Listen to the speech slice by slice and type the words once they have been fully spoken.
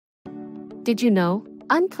Did you know?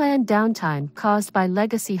 Unplanned downtime caused by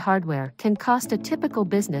legacy hardware can cost a typical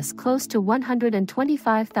business close to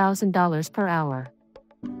 $125,000 per hour.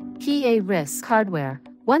 PA-RISC hardware,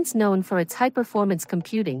 once known for its high-performance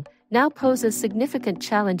computing, now poses significant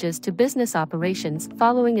challenges to business operations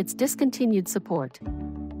following its discontinued support.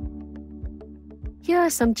 Here are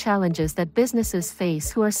some challenges that businesses face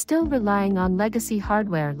who are still relying on legacy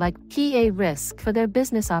hardware like PA-RISC for their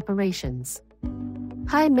business operations.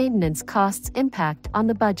 High maintenance costs impact on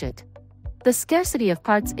the budget. The scarcity of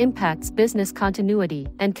parts impacts business continuity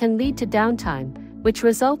and can lead to downtime, which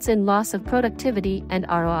results in loss of productivity and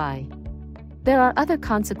ROI. There are other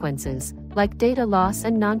consequences, like data loss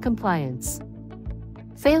and non-compliance.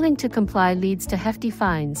 Failing to comply leads to hefty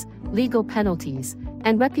fines, legal penalties,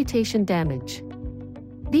 and reputation damage.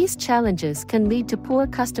 These challenges can lead to poor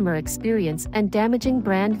customer experience and damaging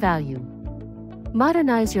brand value.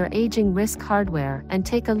 Modernize your aging RISC hardware and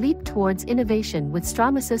take a leap towards innovation with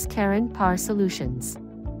Stromasys Charon PAR solutions.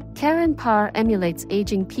 Charon PAR emulates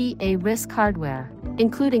aging PA-RISC hardware,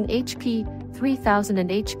 including HP 3000 and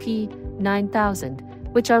HP 9000,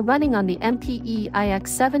 which are running on the MPE-iX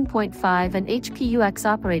 7.5 and HP-UX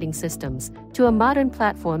operating systems, to a modern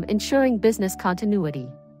platform ensuring business continuity.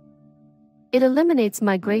 It eliminates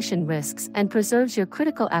migration risks and preserves your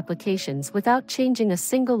critical applications without changing a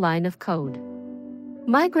single line of code.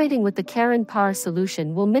 Migrating with the Charon PAR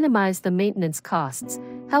solution will minimize the maintenance costs,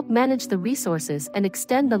 help manage the resources, and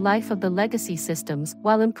extend the life of the legacy systems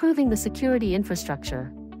while improving the security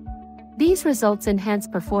infrastructure. These results enhance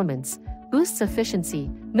performance, boosts efficiency,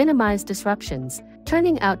 minimize disruptions,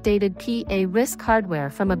 turning outdated PA-RISC hardware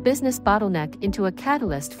from a business bottleneck into a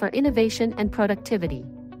catalyst for innovation and productivity.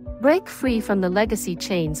 Break free from the legacy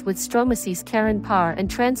chains with Stromasys Charon PAR and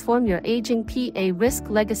transform your aging PA-RISC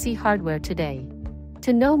legacy hardware today.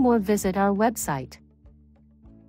 To know more, visit our website.